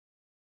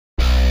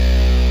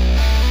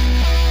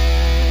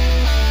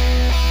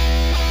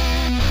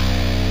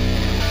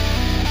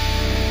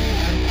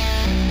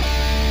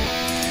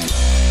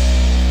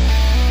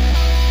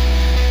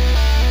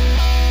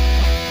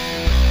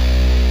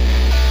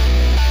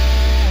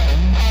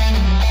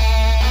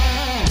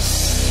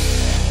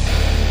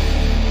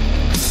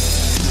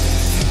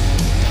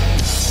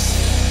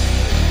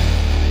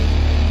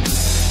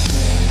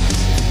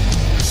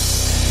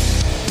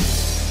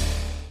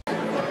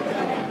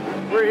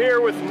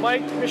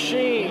Mike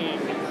Machine,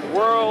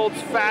 world's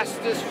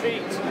fastest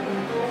feet.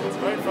 That's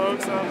right,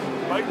 folks.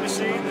 Mike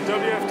Machine, the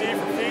WFD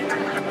for feet.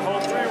 I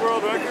hold 3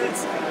 world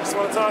records. Just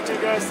want to talk to you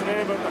guys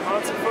today about the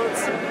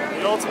Hansenfutz,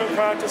 the ultimate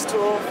practice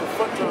tool for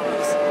foot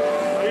drummers.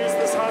 I used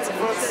this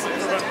Hansenfutz for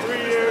about 3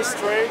 years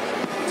straight.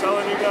 I'm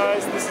telling you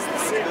guys, this is the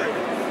secret.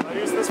 I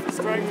use this for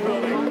strength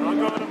building. I'll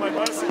go on my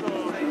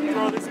bicycle,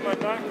 throw these in my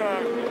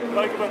backpack,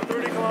 bike about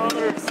 30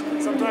 kilometers,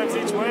 sometimes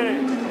each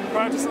way.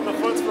 Practice on the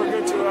foots for a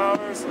good 2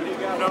 hours. You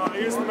know, I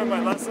use them in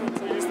my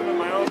lessons, I use them in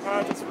my own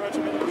practice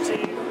regimen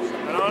routine.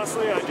 And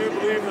honestly, I do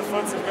believe the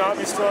foots have got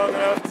me strong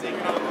enough to,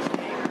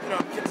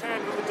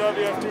 contend with the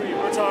WFD.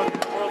 We're talking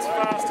the world's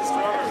fastest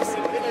drummers.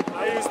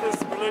 I use this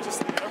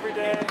religiously every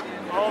day,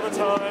 all the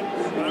time,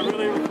 and I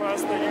really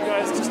request that you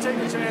guys just take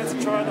a chance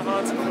and try the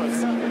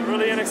Hansenfutz. They're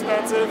really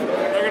inexpensive,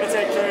 they're going to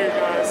take care of you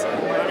guys.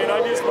 I mean,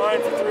 I've used mine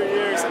for 3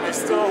 years and they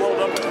still hold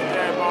up in the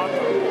damn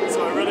pocket.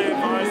 So I really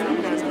advise that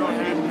you guys go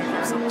ahead and pick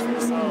up something for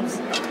yourselves.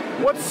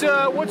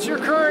 What's your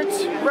current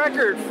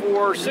record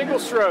for single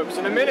strokes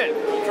in a minute?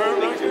 The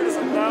current record is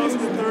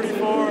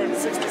 1,034 in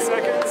 60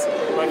 seconds.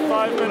 My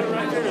 5-minute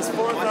record is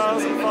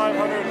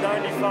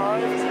 4,595.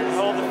 I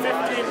hold the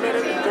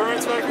 15-minute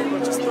endurance record,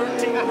 which is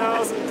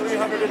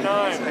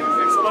 13,309.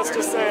 So let's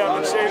just say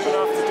I'm in shape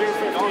enough to do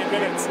 15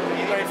 minutes.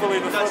 Thankfully,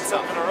 the foot's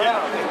up and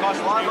around.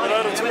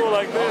 Without a tool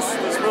like this,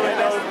 there's really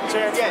no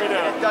chance for me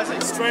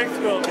to strength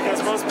build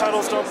because most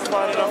pedals don't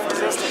provide enough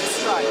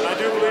resistance. And I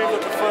do believe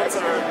that the foots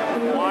are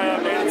why I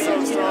made it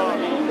so strong.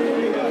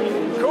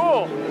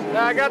 Cool.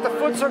 Now I got the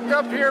foots hooked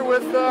up here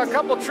with a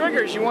couple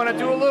triggers. You want to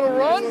do a little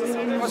run?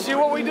 Want to see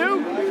what we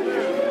do?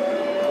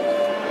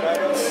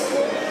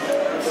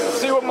 Let's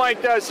see what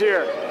Mike does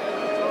here.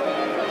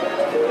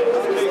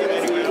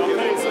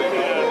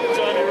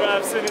 Johnny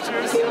Rap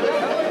signatures. You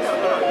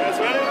guys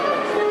ready?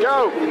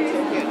 Go.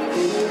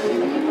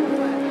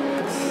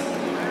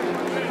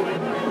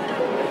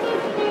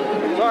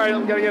 Sorry,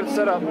 I'm gonna get it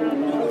set up.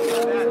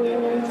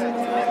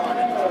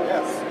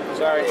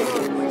 Sorry.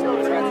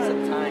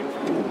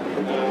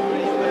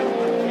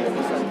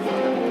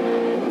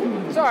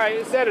 It's alright,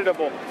 it's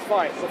editable. It's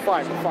fine, we're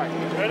fine, we're fine.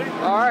 Ready?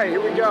 Alright,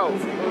 here we go.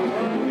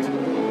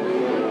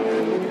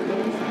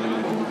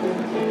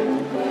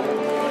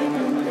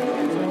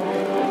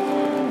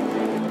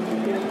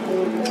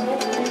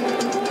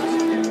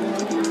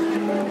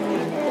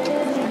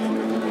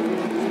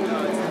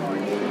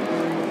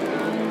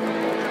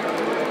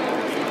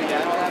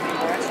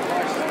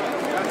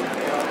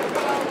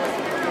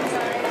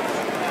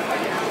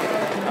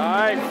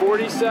 Alright,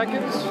 40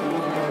 seconds.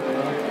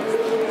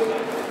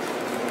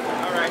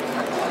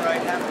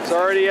 It's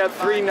already at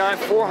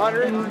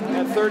 400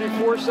 at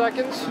 34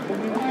 seconds.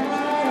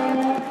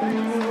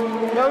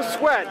 No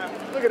sweat.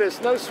 Look at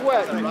this, no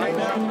sweat.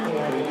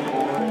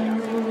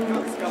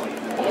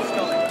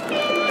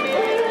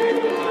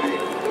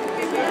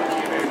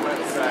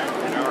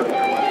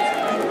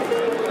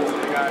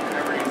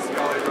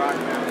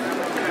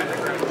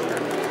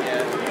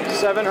 Yeah.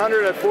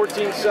 700 at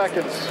 14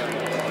 seconds.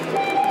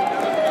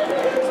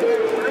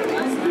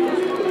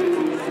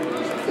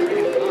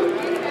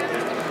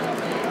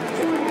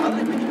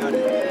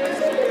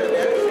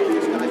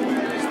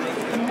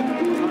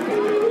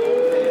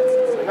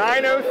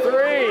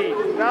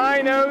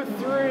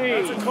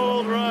 .903. That's a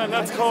cold run.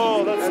 That's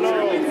cold. That's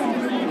slow.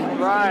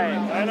 Right.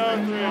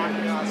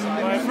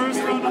 903. My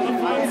first run on the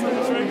foots and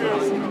the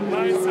triggers.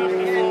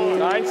 974.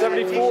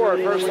 974.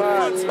 First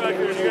time. Foots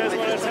record. You guys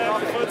want to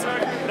tap the foots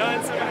record?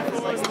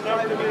 974 is the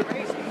number to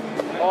beat.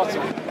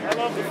 Awesome. I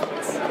love the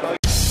foots.